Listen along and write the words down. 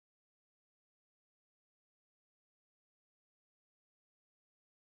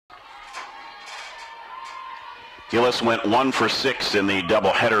Gillis went 1 for 6 in the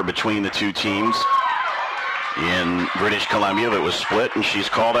doubleheader between the two teams in British Columbia that was split, and she's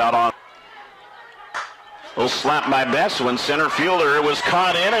called out on. Little slap by Bess when center fielder was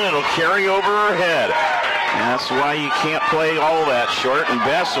caught in, and it'll carry over her head. That's why you can't play all that short. And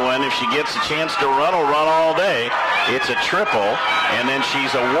Bess, if she gets a chance to run, will run all day. It's a triple, and then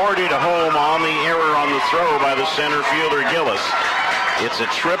she's awarded home on the error on the throw by the center fielder Gillis. It's a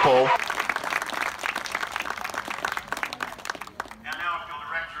triple. And now, if you'll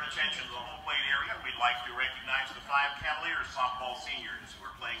direct your attention to the home plate area, we'd like to recognize the 5 Cavaliers softball seniors who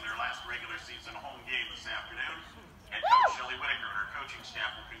are playing their last regular season home game this afternoon. And Coach Shelley Whitaker and her coaching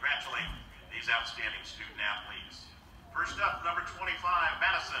staff will congratulate these outstanding student athletes. First up, number 25,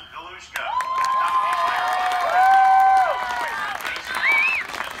 Madison Galushka.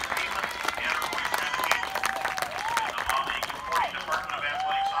 On the Concordia Department of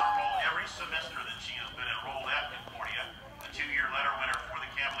Athletics honor roll every semester that she has been enrolled at Concordia. The 2-year letter winner for the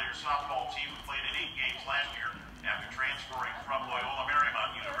Cavaliers softball team who played in 8 games last year after transferring from Loyola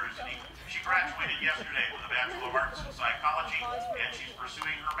Marymount University. She graduated yesterday with a Bachelor of Arts in Psychology, and she's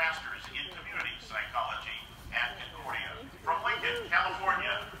pursuing her master's in Community Psychology at Concordia. From Lincoln,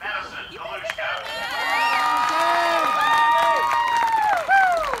 California, Madison Galushka.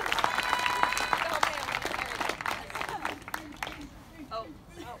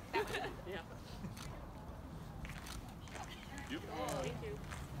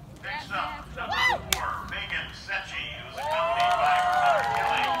 Next up, number 4, Megan Secchi, who's accompanied by her mother,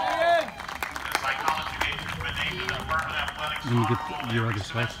 Kelly. The psychology major has been named to the Department of Athletics honor roll every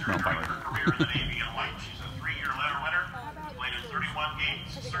semester during her career in the Navy and White. She's a 3-year letter winner, played in 31 games,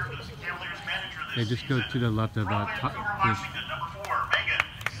 served as the Cavaliers manager this They just go to the left of From Vancouver, Washington, number 4, Megan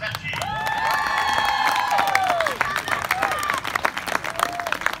Secchi.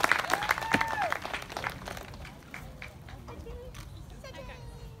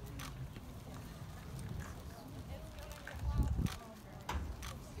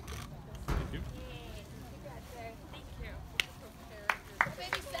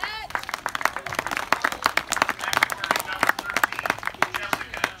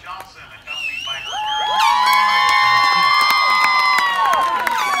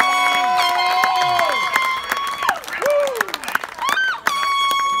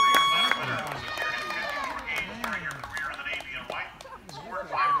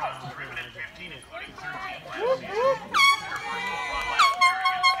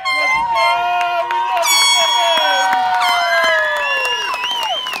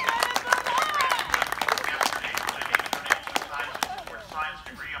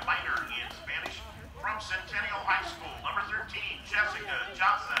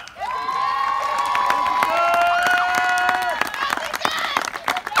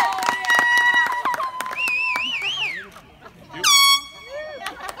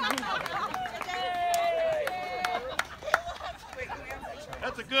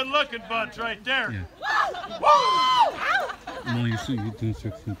 That's a good-looking bunch right there. Yeah. Well, you're doing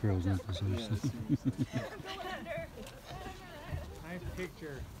 16 pros, not this other stuff. Nice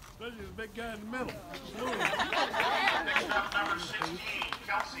picture. Especially the big guy in the middle. Next up, number 16,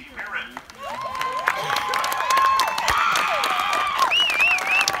 Kelsey Merritt.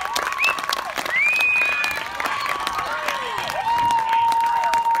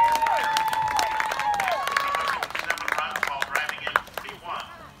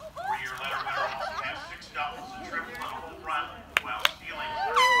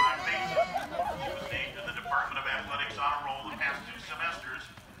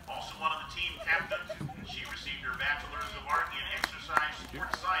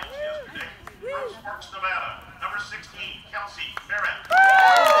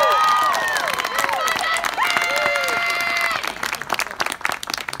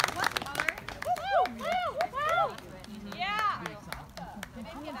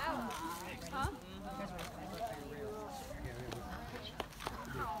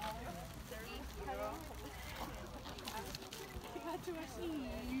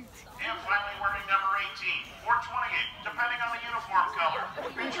 And finally, working number 18, 428, depending on the uniform color,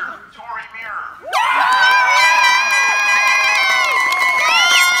 pitcher Tori Muir.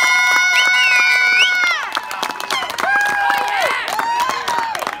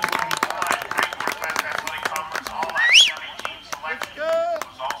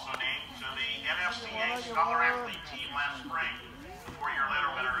 Scholar Athlete team last spring. The 4-year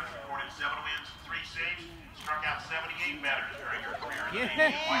letter winner has recorded 7 wins, 3 saves, struck out 78 batters during her career in the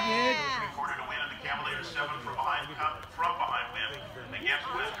Navy. Recorded a win in the Cavaliers 7 from behind win against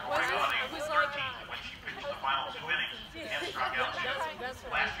with Oregon on April 13th when she pitched the final 2 innings and struck out 2.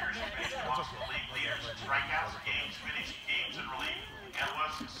 Last year, she finished amongst the league leaders in strikeouts, games finished, games in relief, and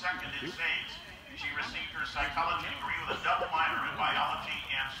was second in saves. She received her psychology degree with a double minor in biology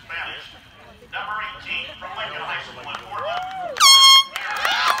and Spanish. Number 18 from Lincoln High School in Portland.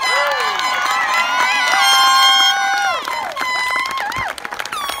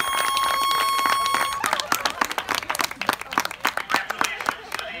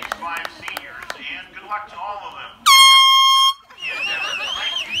 Congratulations to these 5 seniors, and good luck to all of them in their endeavors.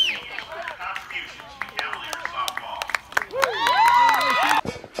 Thank you, seniors, for your contributions to Cavaliers softball.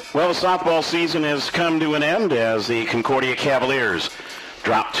 Well, the softball season has come to an end as the Concordia Cavaliers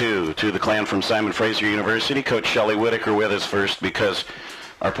drop 2 to the clan from Simon Fraser University. Coach Shelley Whitaker with us first because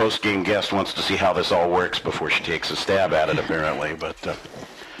our post-game guest wants to see how this all works before she takes a stab at it, apparently. But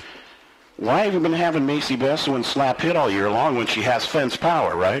why have you been having Macy Beswin slap hit all year long when she has fence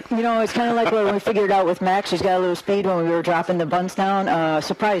power, right? You know, it's kind of like what we figured out with Max. She's got a little speed when we were dropping the bunts down.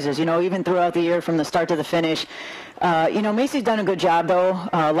 Surprises, you know, even throughout the year from the start to the finish. You know, Macy's done a good job, though.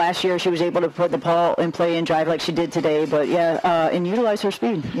 Last year, she was able to put the ball in play and drive like she did today. But, yeah, and utilize her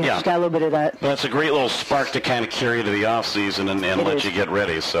speed. You know, yeah. She's got a little bit of that. That's a great little spark to kind of carry you to the offseason and let you get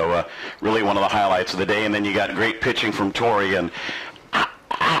ready. So, really one of the highlights of the day. And then you got great pitching from Tori. And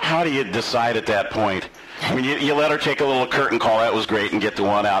how do you decide at that point? I mean, you let her take a little curtain call. That was great and get the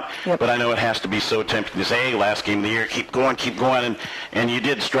one out. Yep. But I know it has to be so tempting to say, hey, last game of the year, keep going. And you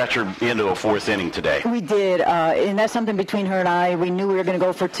did stretch her into a 4th inning today. We did, and that's something between her and I. We knew we were going to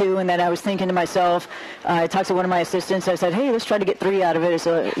go for 2, and then I was thinking to myself, I talked to one of my assistants. I said, hey, let's try to get 3 out of it. It's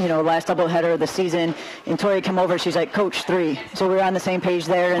a, you know, last doubleheader of the season. And Tori came over. She's like, Coach, 3. So we were on the same page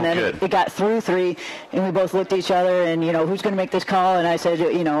there, and then it got through 3, and we both looked at each other, and, you know, who's going to make this call? And I said,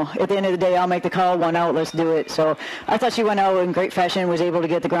 you know, at the end of the day, I'll make the call. 1 out, let's do it. So I thought she went out in great fashion, was able to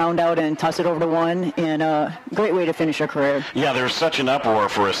get the ground out and toss it over to 1, and great way to finish her career. Yeah, there was such an uproar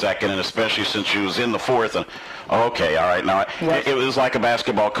for a second, and especially since she was in the 4th. And okay, all right, now it was like a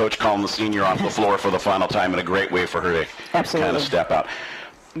basketball coach calling the senior off the floor for the final time, and a great way for her to kind of step out.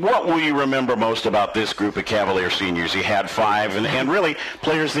 What will you remember most about this group of Cavalier seniors? You had 5, and really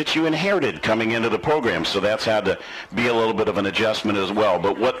players that you inherited coming into the program, so that's had to be a little bit of an adjustment as well.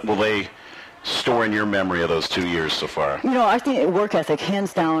 But what will they store in your memory of those 2 years so far? You know, I think work ethic,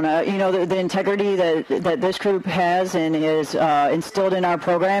 hands down. You know, the integrity that this group has and is instilled in our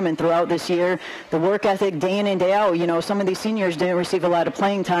program and throughout this year, the work ethic day in and day out. You know, some of these seniors didn't receive a lot of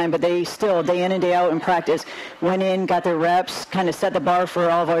playing time, but they still, day in and day out in practice, went in, got their reps, kind of set the bar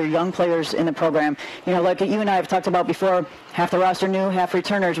for all of our young players in the program. You know, like you and I have talked about before, half the roster new, half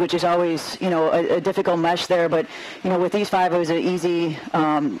returners, which is always, you know, a difficult mesh there. But, you know, with these 5, it was an easy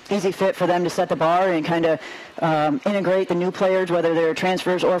fit for them to set the bar and kind of integrate the new players, whether they're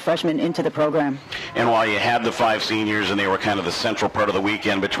transfers or freshmen, into the program. And while you had the 5 seniors and they were kind of the central part of the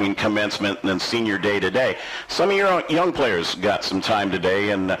weekend between commencement and then senior day today, some of your young players got some time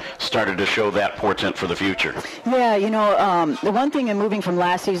today and started to show that portent for the future. Yeah, you know, the one thing in moving from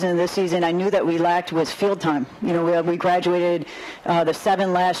last season to this season I knew that we lacked was field time. You know, we graduated the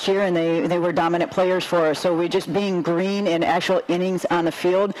 7 last year, and they were dominant players for us. So we just being green in actual innings on the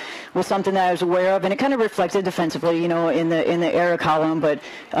field was something that I was aware of, and it kind of reflected defensively, you know, in the error column. But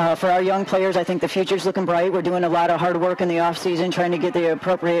for our young players, I think the future's looking bright. We're doing a lot of hard work in the off season, trying to get the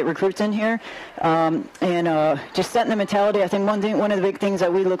appropriate recruits in here, and just setting the mentality. I think one of the big things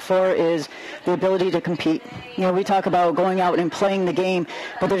that we look for is the ability to compete. You know, we talk about going out and playing the game,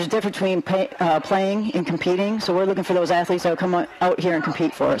 but there's a difference between playing and competing. So we're looking for those athletes that will come out here and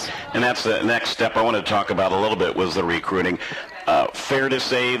compete for us. And that's the next step I wanted to talk about a little bit, was the recruiting. Fair to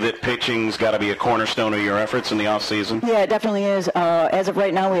say that pitching's got to be a cornerstone of your efforts in the off season? Yeah, it definitely is. As of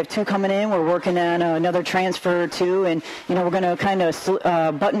right now, we have 2 coming in. We're working on another transfer or 2, and you know, we're going to kind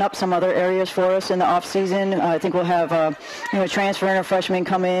of button up some other areas for us in the off season. I think we'll have you know, a transfer and a freshman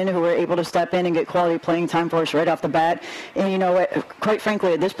come in who are able to step in and get quality playing time for us right off the bat. And you know, quite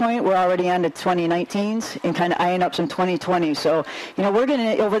frankly, at this point, we're already on to 2019s and kind of eyeing up some 2020s. So you know, we're going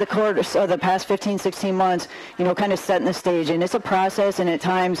to, over the course of the past 15, 16 months, you know, kind of setting the stage, and it's a process, and at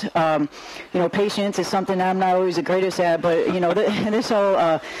times, you know, patience is something I'm not always the greatest at, but, you know, this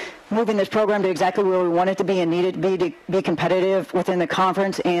whole moving this program to exactly where we want it to be and needed to be competitive within the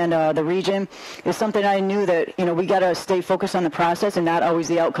conference and the region is something I knew that, you know, we got to stay focused on the process and not always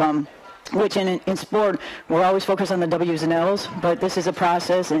the outcome. which in sport, we're always focused on the W's and L's, but this is a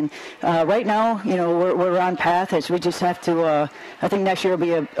process. And right now, we're on path. We just have to, I think next year will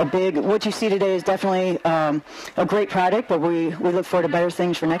be a big, what you see today is definitely a great product, but we look forward to better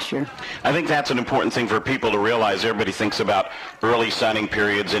things for next year. I think that's an important thing for people to realize. Everybody thinks about early signing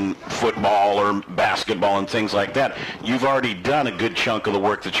periods in football or basketball and things like that. You've already done a good chunk of the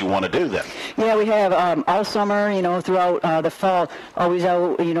work that you want to do then. Yeah, we have all summer, throughout the fall, always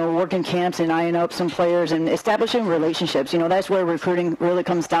out, working camps and eyeing up some players and establishing relationships. That's where recruiting really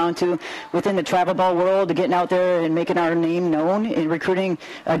comes down to within the travel ball world, getting out there and making our name known and recruiting,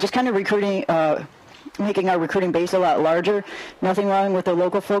 just kind of recruiting, making our recruiting base a lot larger. Nothing wrong with the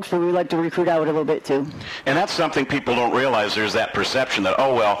local folks, but we like to recruit out a little bit too. And that's something people don't realize. There's that perception that,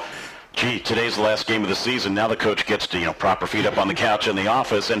 oh, well, gee, today's the last game of the season. Now the coach gets to, prop her feet up on the couch in the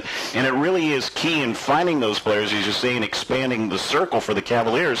office. And it really is key in finding those players, as you're saying, expanding the circle for the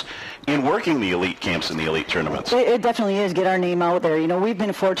Cavaliers in working the elite camps and the elite tournaments. It definitely is. Get our name out there. We've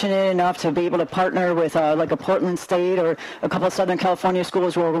been fortunate enough to be able to partner with like a Portland State or a couple of Southern California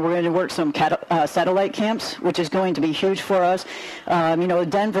schools where we're going to work some satellite camps, which is going to be huge for us.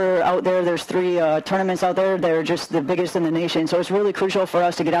 Denver out there, there's 3 tournaments out there. They're just the biggest in the nation. So it's really crucial for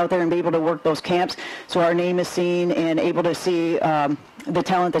us to get out there and be able to work those camps so our name is seen and able to see the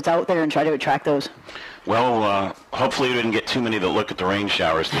talent that's out there and try to attract those. Well, hopefully we didn't get too many that look at the rain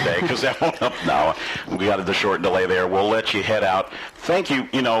showers today, because that won't help now. We got the short delay there. We'll let you head out. Thank you.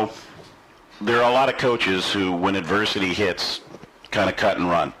 There are a lot of coaches who, when adversity hits, kind of cut and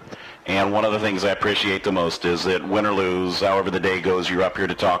run. And one of the things I appreciate the most is that win or lose, however the day goes, you're up here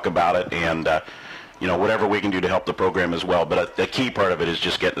to talk about it, and whatever we can do to help the program as well. But a key part of it is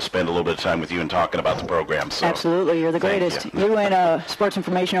just getting to spend a little bit of time with you and talking about the program. So, absolutely. You're the greatest. You and sports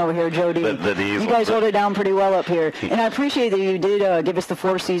information over here, Jody. You guys hold it down pretty well up here. And I appreciate that you did give us the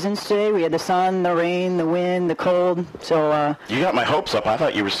 4 seasons today. We had the sun, the rain, the wind, the cold. So you got my hopes up. I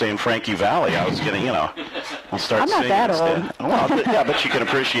thought you were saying Frankie Valley. I was going to, I'll start singing instead. I'm not that old. Well, yeah, but you can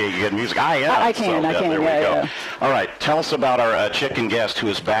appreciate good music. I am. I can. There we go. Yeah. All right. Tell us about our chicken guest who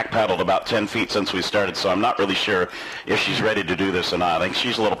has backpedaled about 10 feet since we started, so I'm not really sure if she's ready to do this or not. I think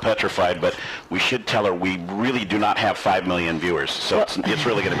she's a little petrified, but we should tell her we really do not have 5 million viewers, so it's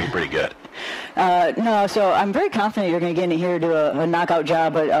really going to be pretty good. No, so I'm very confident you're going to get in here and do a knockout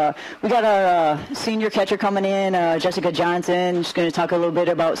job, but we got our senior catcher coming in, Jessica Johnson. Just going to talk a little bit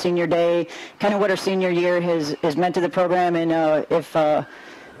about senior day, kind of what her senior year has meant to the program, and if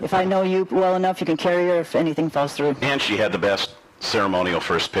I know you well enough, you can carry her if anything falls through. And she had the best ceremonial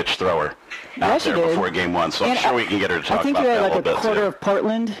first pitch thrower out there before game 1, so I'm sure we can get her to talk about that a little bit. I think you had like a quarter of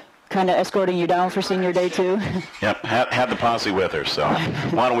Portland kind of escorting you down for senior day too. Yep, had the posse with her, so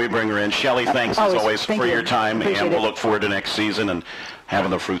why don't we bring her in. Shelley, thanks as always for your time, and we'll look forward to next season and having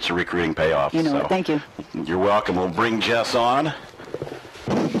the fruits of recruiting pay off. Thank you. You're welcome. We'll bring Jess on.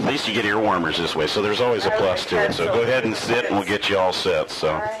 At least you get ear warmers this way, so there's always a plus to it. So go ahead and sit, and we'll get you all set.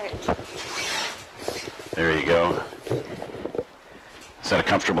 So there you go. Is that a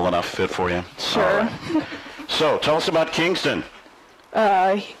comfortable enough fit for you? Sure. Right. So tell us about Kingston.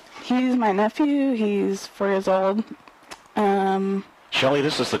 He's my nephew. He's 4 years old. Shelley,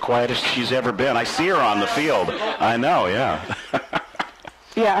 this is the quietest she's ever been. I see her on the field. I know, yeah.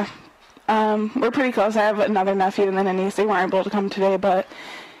 Yeah. We're pretty close. I have another nephew and then a niece. They weren't able to come today, but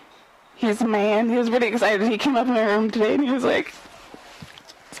he's a man. He was pretty excited. He came up in my room today and he was like,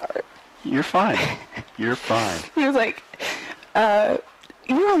 sorry. You're fine. You're fine. He was like,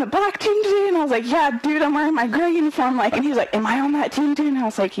 you're on the black team today? And I was like, yeah, dude, I'm wearing my gray uniform. And he was like, am I on that team too? And I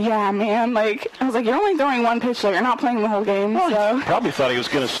was like, yeah, man. I was like, you're only throwing 1 pitch, so you're not playing the whole game. Well, so probably thought he was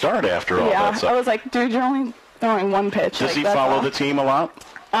going to start after all that stuff. I was like, dude, you're only throwing 1 pitch. Does he follow the team a lot?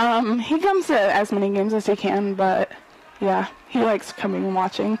 He comes to as many games as he can, but yeah, he likes coming and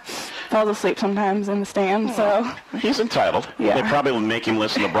watching. Falls asleep sometimes in the stand, so he's entitled. Yeah. They probably will make him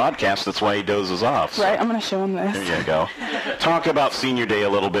listen to broadcasts. That's why he dozes off. So. Right, I'm going to show him this. There you go. Talk about senior day a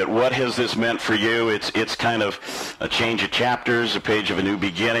little bit. What has this meant for you? It's kind of a change of chapters, a page of a new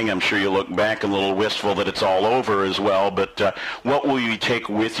beginning. I'm sure you look back a little wistful that it's all over as well. But what will you take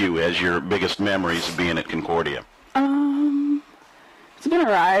with you as your biggest memories of being at Concordia? It's been a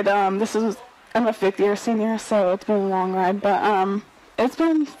ride. I'm a 5th-year senior, so it's been a long ride. But it's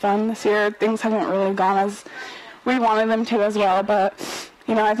been fun this year. Things haven't really gone as we wanted them to as well. But,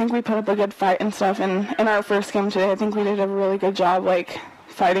 I think we put up a good fight and stuff. And in our first game today, I think we did a really good job,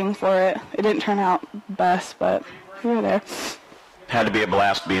 fighting for it. It didn't turn out best, but we were there. Had to be a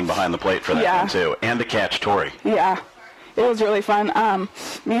blast being behind the plate for that one, too. And to catch Tori. Yeah. It was really fun.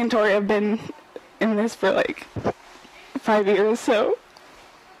 Me and Tori have been in this for, 5 years, so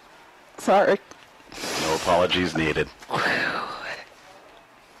Sorry. No apologies needed.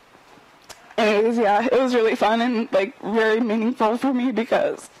 Anyways, yeah, it was really fun and like very meaningful for me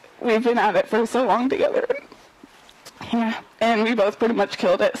because we've been at it for so long together. Yeah, and we both pretty much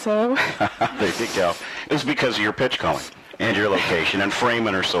killed it, so. There you go. It was because of your pitch calling and your location and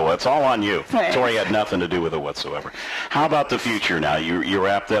framing her, so it's all on you. Thanks. Tori had nothing to do with it whatsoever. How about the future now? You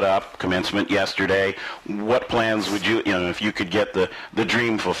wrapped that up, commencement yesterday. What plans would you know, if you could get the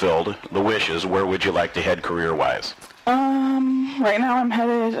dream fulfilled, the wishes, where would you like to head career-wise? Right now I'm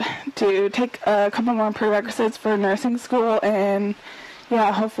headed to take a couple more prerequisites for nursing school, and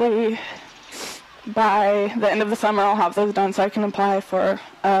yeah, hopefully by the end of the summer I'll have those done so I can apply for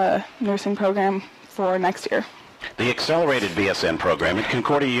a nursing program for next year. The accelerated BSN program at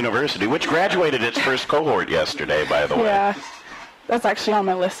Concordia University, which graduated its first cohort yesterday, by the way. Yeah, that's actually on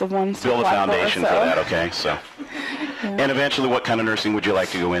my list of ones to Build a apply foundation for that, okay? So, And eventually, what kind of nursing would you like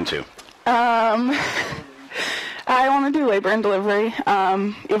to go into? I want to do labor and delivery,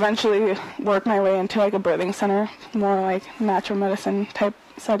 eventually work my way into like a birthing center, more like natural medicine type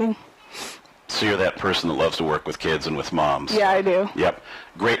setting. So you're that person that loves to work with kids and with moms. Yeah, I do. Yep.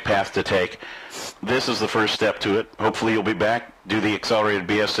 Great path to take. This is the first step to it. Hopefully you'll be back, do the accelerated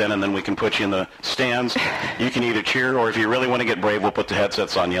BSN, and then we can put you in the stands. You can either cheer, or if you really want to get brave, we'll put the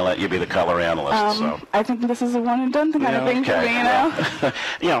headsets on you and let you be the color analyst. I think this is a one and done kind of thing for me, you know? Well,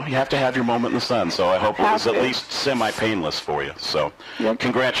 you know, you have to have your moment in the sun, so I hope it was at least semi-painless for you. So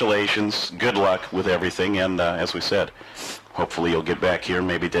congratulations, good luck with everything, and as we said, hopefully you'll get back here,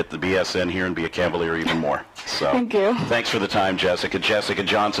 maybe get the BSN here and be a Cavalier even more. So Thank you. Thanks for the time, Jessica. Jessica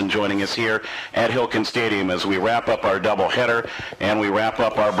Johnson joining us here at Hilton Stadium as we wrap up our doubleheader and we wrap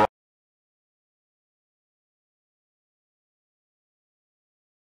up our